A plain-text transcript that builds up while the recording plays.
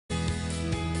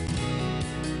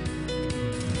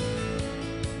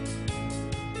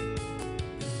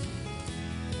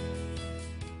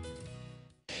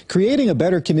Creating a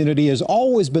better community has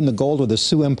always been the goal of the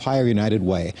Sioux Empire United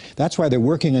Way. That's why they're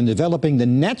working on developing the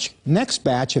next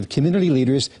batch of community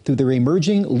leaders through their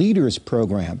Emerging Leaders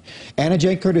program. Anna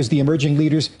Jenkert is the Emerging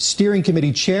Leaders Steering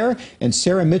Committee Chair, and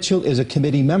Sarah Mitchell is a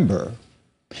committee member.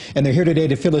 And they're here today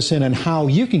to fill us in on how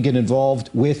you can get involved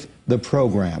with the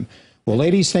program. Well,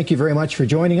 ladies, thank you very much for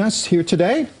joining us here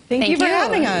today. Thank you for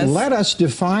having us. Let us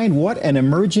define what an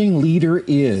emerging leader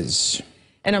is.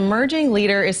 An emerging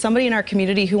leader is somebody in our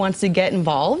community who wants to get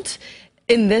involved.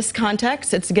 In this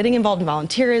context, it's getting involved in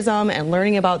volunteerism and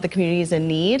learning about the communities in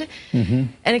need. And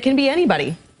it can be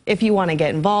anybody. If you want to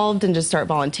get involved and just start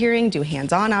volunteering, do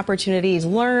hands-on opportunities,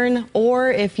 learn,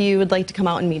 or if you would like to come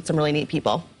out and meet some really neat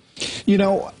people. You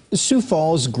know, Sioux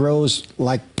Falls grows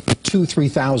like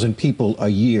 2,000–3,000 people a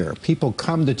year. People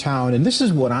come to town, and this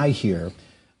is what I hear.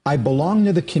 I belong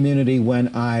to the community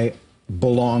when I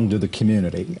belong to the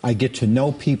community. I get to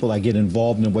know people. I get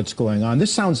involved in what's going on.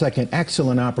 This sounds like an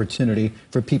excellent opportunity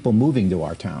for people moving to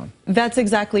our town. That's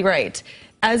exactly right.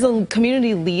 As a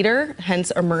community leader,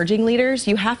 hence emerging leaders,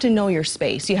 you have to know your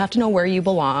space. You have to know where you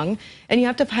belong, and you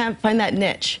have to find that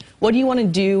niche. What do you want to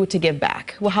do to give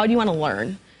back? Well, how do you want to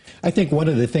learn? I think one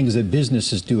of the things that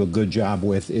businesses do a good job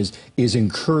with is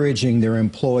encouraging their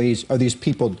employees or these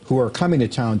people who are coming to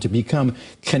town to become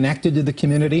connected to the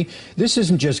community. This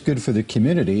isn't just good for the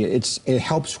community. It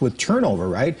helps with turnover,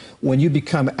 right? When you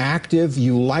become active,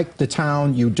 you like the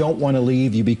town, you don't want to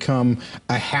leave, you become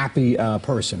a happy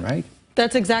person, right?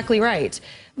 That's exactly right.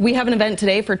 We have an event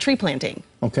today for tree planting.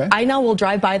 Okay. I now will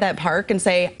drive by that park and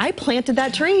say, I planted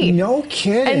that tree. No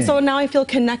kidding. And so now I feel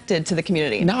connected to the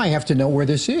community. Now I have to know where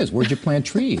this is. Where'd you plant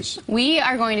trees? We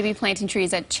are going to be planting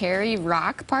trees at Cherry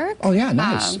Rock Park. Oh, yeah,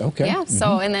 nice. Okay. Yeah,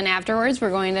 so, and then afterwards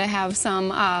we're going to have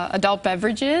some adult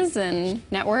beverages and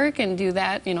network and do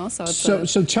that, you know, so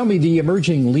it's So tell me, the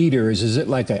emerging leaders, is it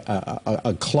like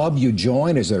a club you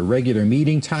join? Is there regular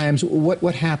meeting times?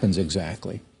 What happens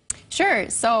exactly? Sure.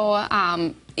 So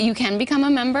you can become a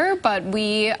member, but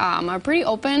we are pretty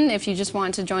open if you just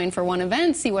want to join for one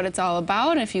event, see what it's all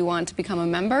about, if you want to become a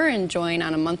member and join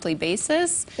on a monthly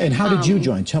basis. And how did you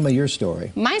join? Tell me your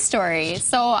story. My story.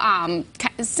 So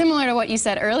similar to what you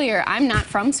said earlier, I'm not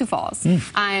from Sioux Falls.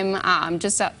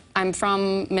 I'm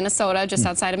from Minnesota, just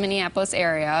outside of Minneapolis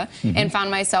area, and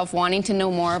found myself wanting to know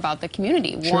more about the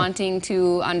community, wanting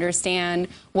to understand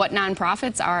what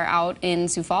nonprofits are out in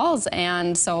Sioux Falls.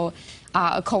 And so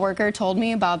a coworker told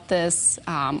me about this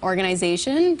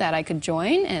organization that I could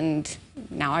join, and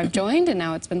now I've joined, and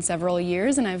now it's been several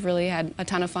years, and I've really had a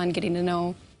ton of fun getting to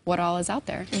know what all is out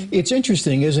there. It's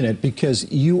interesting, isn't it? Because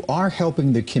you are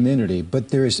helping the community, but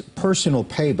there's personal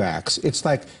paybacks.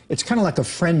 It's kind of like a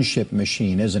friendship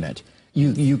machine, isn't it?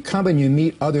 You come and you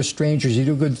meet other strangers, you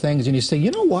do good things, and you say,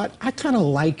 you know what, I kind of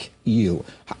like you.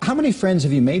 How many friends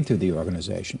have you made through the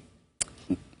organization?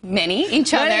 Many,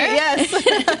 each other. Yes.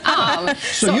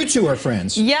 So you two are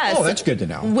friends? Yes. Oh, that's good to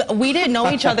know. We didn't know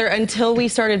each other until we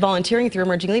started volunteering through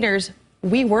Emerging Leaders.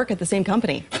 We work at the same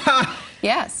company.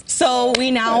 Yes. So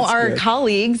we now That's are good.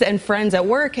 Colleagues and friends at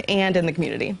work and in the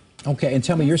community. Okay, and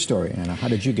tell me your story, Anna. How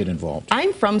did you get involved?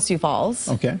 I'm from Sioux Falls.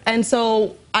 Okay. And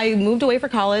so I moved away for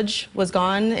college, was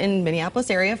gone in Minneapolis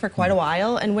area for quite a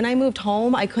while, and when I moved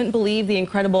home, I couldn't believe the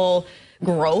incredible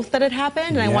growth that had happened,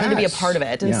 and I wanted to be a part of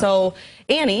it. And so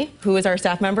Annie, who is our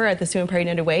staff member at the Sioux Empire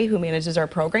United Way, who manages our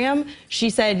program,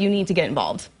 she said, you need to get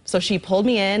involved. So she pulled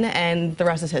me in, and the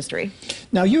rest is history.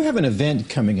 Now, you have an event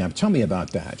coming up. Tell me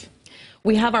about that.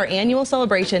 We have our annual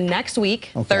celebration next week,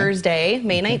 Thursday,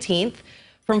 May 19th,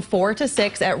 from 4 to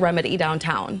 6 at Remedy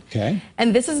downtown. Okay.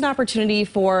 And this is an opportunity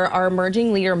for our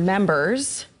emerging leader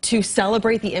members to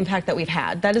celebrate the impact that we've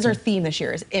had. That is our theme this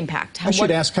year, is impact. I should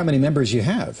ask how many members you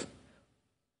have.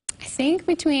 I think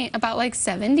between about like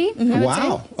 70.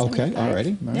 Wow. Okay.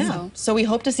 Alrighty. Yeah. So we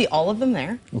hope to see all of them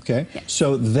there. Okay. Yeah.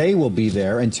 So they will be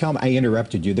there. And tell me, I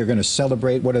interrupted you. They're going to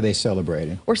celebrate. What are they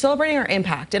celebrating? We're celebrating our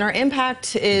impact. And our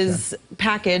impact is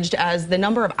packaged as the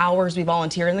number of hours we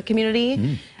volunteer in the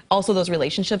community. Also those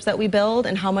relationships that we build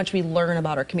and how much we learn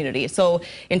about our community. So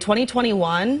in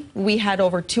 2021, we had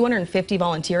over 250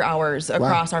 volunteer hours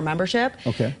across our membership.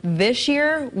 Okay. This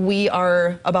year, we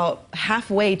are about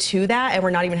halfway to that, and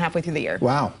we're not even halfway through the year.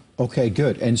 Wow. Okay,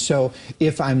 good. And so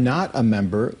if I'm not a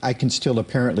member, I can still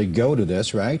apparently go to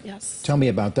this, right? Yes. Tell me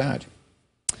about that.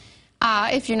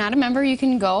 If you're not a member, you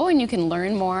can go and you can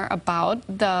learn more about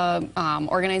the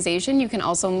organization. You can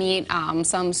also meet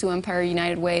some Sioux Empire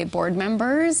United Way board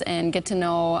members and get to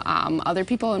know other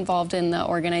people involved in the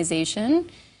organization.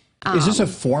 Is this a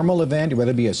formal event? Will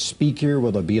there be a speaker?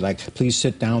 Will there be like, please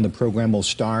sit down, the program will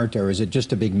start? Or is it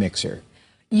just a big mixer?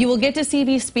 You will get to see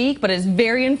me speak, but it's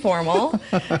very informal.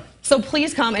 So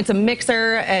please come. It's a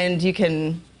mixer, and you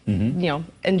can,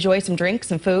 enjoy some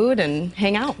drinks and food and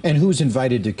hang out. And who's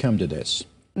invited to come to this?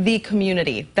 The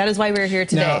community. That is why we're here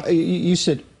today. Now, you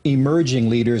said emerging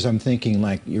leaders. I'm thinking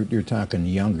like you're talking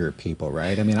younger people,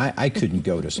 right? I mean, I couldn't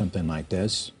go to something like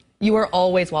this. You are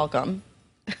always welcome.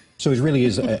 So it really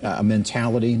is a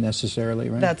mentality necessarily,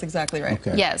 right? That's exactly right.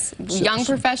 Okay. Yes, young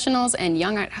professionals and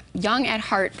young at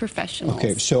heart professionals.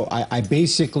 Okay, so I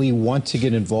basically want to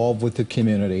get involved with the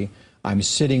community. I'm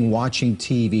sitting watching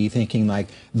TV thinking like,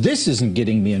 this isn't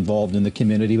getting me involved in the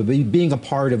community, but being a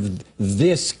part of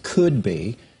this could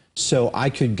be. So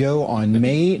I could go on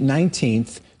May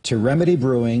 19th to Remedy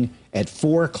Brewing at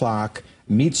 4 o'clock,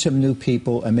 meet some new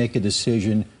people, and make a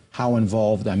decision how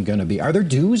involved I'm going to be. Are there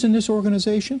dues in this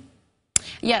organization?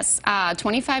 Yes,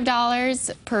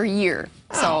 $25 per year.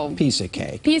 So piece of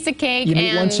cake. Piece of cake. You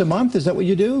meet once a month? Is that what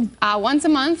you do? Once a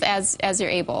month, as you're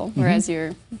able, or as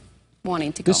you're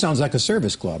wanting to go. This sounds like a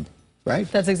service club,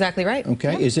 right? That's exactly right.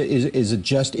 Okay. Yeah. Is it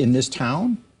just in this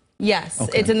town? Yes,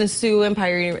 Okay. it's in the Sioux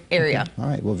Empire area. Okay. All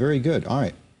right. Well, very good. All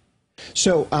right.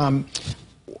 So,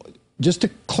 just to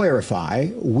clarify,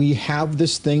 we have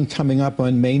this thing coming up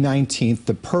on May 19th.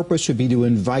 The purpose would be to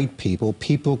invite people.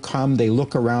 People come, they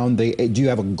look around. Do you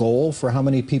have a goal for how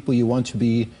many people you want to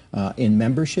be in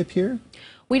membership here?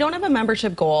 We don't have a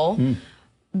membership goal.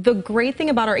 The great thing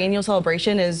about our annual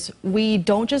celebration is we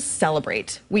don't just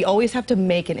celebrate. We always have to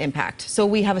make an impact. So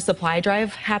we have a supply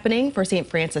drive happening for St.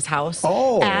 Francis House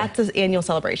at the annual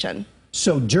celebration.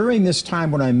 So during this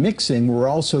time when I'm mixing, we're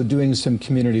also doing some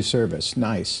community service.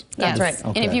 Nice. Yes. That's right.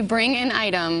 Okay. And if you bring an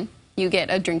item, you get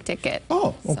a drink ticket.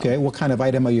 Oh, okay. So. What kind of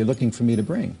item are you looking for me to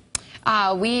bring?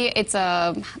 It's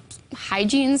a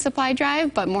hygiene supply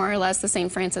drive, but more or less the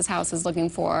St. Francis House is looking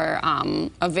for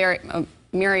a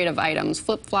myriad of items: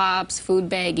 flip-flops, food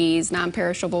baggies,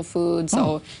 non-perishable food,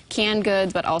 so canned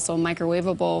goods, but also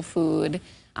microwavable food.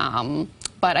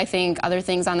 But I think other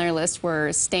things on their list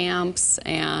were stamps,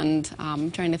 and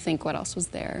I'm trying to think what else was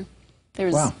there.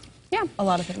 There's, yeah, a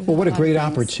lot of things. Well, what a great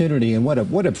opportunity, and what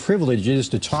a privilege it is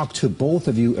to talk to both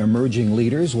of you emerging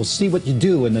leaders. We'll see what you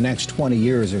do in the next 20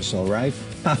 years or so, right?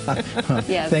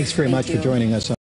 Yes, Thanks very much for joining us.